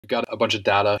You've got a bunch of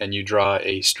data and you draw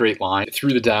a straight line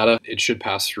through the data. It should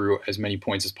pass through as many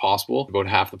points as possible, about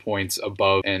half the points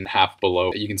above and half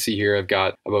below. You can see here I've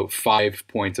got about 5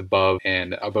 points above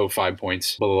and about 5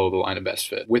 points below the line of best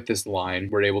fit. With this line,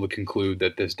 we're able to conclude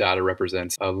that this data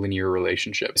represents a linear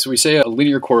relationship. So we say a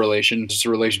linear correlation is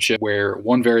a relationship where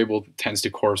one variable tends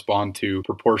to correspond to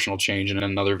proportional change in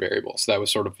another variable. So that was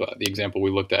sort of the example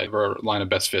we looked at of our line of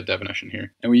best fit definition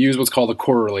here. And we use what's called a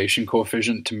correlation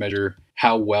coefficient to measure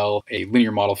how well a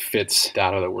linear model fits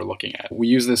data that we're looking at. We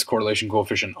use this correlation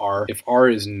coefficient R. If R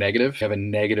is negative, we have a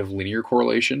negative linear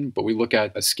correlation, but we look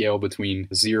at a scale between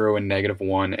 0 and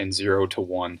 -1 and 0 to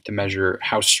 1 to measure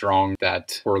how strong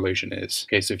that correlation is.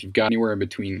 Okay, so if you've got anywhere in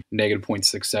between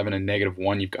 -0.67 and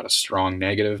 -1, you've got a strong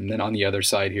negative. And then on the other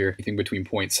side here, anything between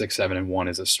 0.67 and 1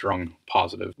 is a strong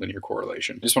positive linear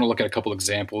correlation. I just want to look at a couple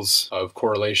examples of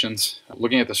correlations.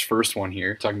 Looking at this first one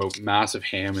here, talking about massive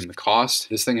ham and the cost.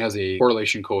 This thing has a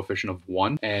correlation coefficient of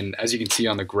 1, and as you can see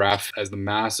on the graph, as the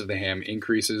mass of the ham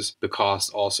increases, the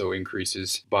cost also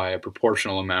increases by a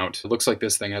proportional amount. It looks like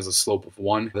this thing has a slope of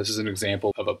 1. This is an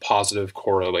example of a positive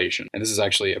correlation, and this is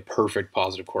actually a perfect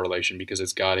positive correlation because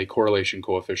it's got a correlation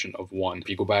coefficient of 1. If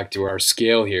you go back to our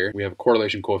scale here, we have a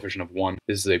correlation coefficient of 1.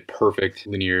 This is a perfect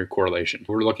linear correlation.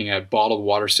 We're looking at bottled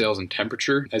water sales and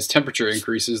temperature. As temperature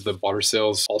increases, the water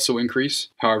sales also increase.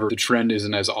 However, the trend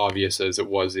isn't as obvious as it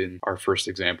was in our first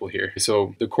example here.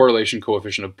 So the correlation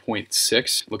coefficient of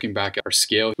 0.6, looking back at our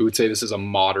scale, we would say this is a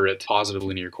moderate positive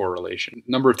linear correlation.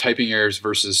 Number of typing errors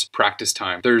versus practice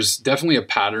time. There's definitely a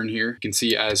pattern here. You can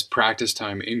see as practice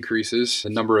time increases,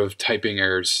 the number of typing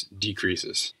errors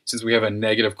decreases. Since we have a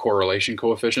negative correlation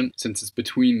coefficient, since it's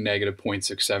between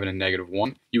 -0.67 and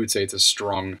 -1, you would say it's a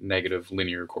strong negative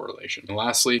linear correlation. And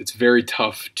lastly, it's very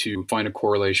tough to find a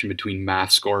correlation between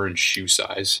math score and shoe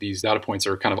size. These data points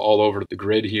are kind of all over the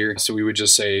grid here. So we would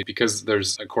just say, because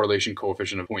there's a correlation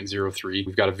coefficient of 0.03,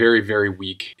 we've got a very, very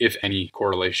weak, if any,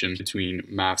 correlation between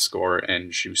math score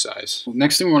and shoe size.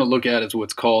 Next thing we want to look at is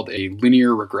what's called a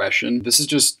linear regression. This is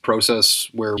just a process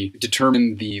where we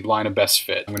determine the line of best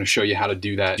fit. I'm going to show you how to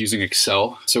do that using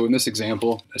Excel. So in this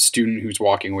example, a student who's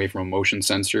walking away from a motion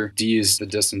sensor, D is the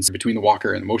distance between the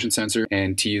walker and the motion sensor,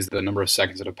 and T is the number of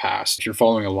seconds that have passed. If you're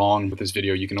following along with this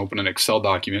video, you can open an Excel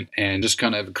document and just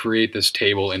kind of create this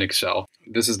table in Excel.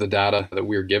 This is the data that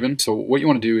we're given. So what you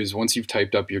want to do is once you've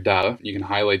typed up your data, you can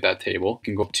highlight that table.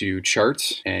 You can go to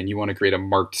charts and you want to create a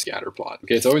marked scatter plot.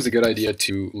 Okay, it's always a good idea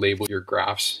to label your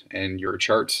graphs and your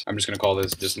charts. I'm just going to call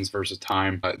this distance versus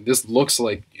time. This looks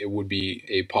like it would be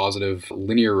a positive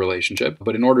linear relationship,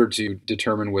 but in order to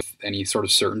determine with any sort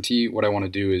of certainty, what I want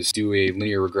to do is do a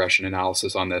linear regression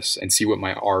analysis on this and see what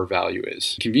my R value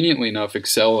is. Conveniently enough,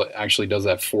 Excel actually does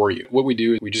that for you. What we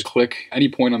do is we just click any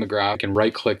point on the graph and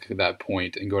right click that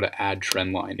point and go to add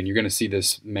trend line, and you're going to see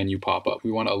this menu pop up.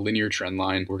 We want a linear trend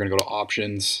line. We're going to go to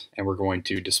options and we're going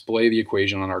to display the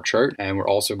equation on our chart, and we're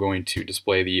also going to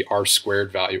display the R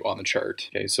squared value on the chart.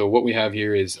 Okay, so what we have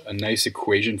here is a nice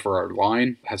equation for our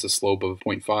line. It has a slope of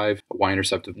 0.5, a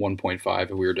y-intercept of 1.5 if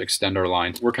we were to extend our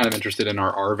line. We're kind of interested in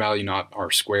our R value, not R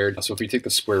squared. So if we take the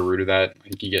square root of that, I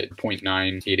think you get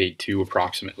 0.9882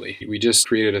 approximately. We just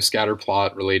created a scatter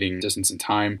plot relating distance and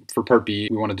time. For part B,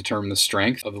 we want to determine the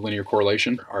strength of the linear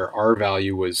correlation. Our R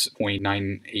value was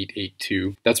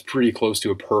 0.9882. That's pretty close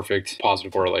to a perfect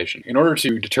positive correlation. In order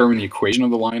to determine the equation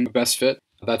of the line of best fit,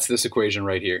 that's this equation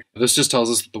right here. This just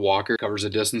tells us that the walker covers a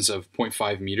distance of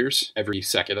 0.5 meters every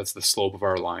second. That's the slope of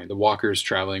our line. The walker is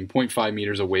traveling 0.5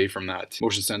 meters away from that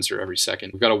motion sensor every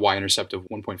second. We've got a y-intercept of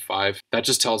 1.5. That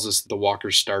just tells us the walker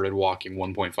started walking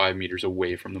 1.5 meters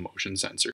away from the motion sensor.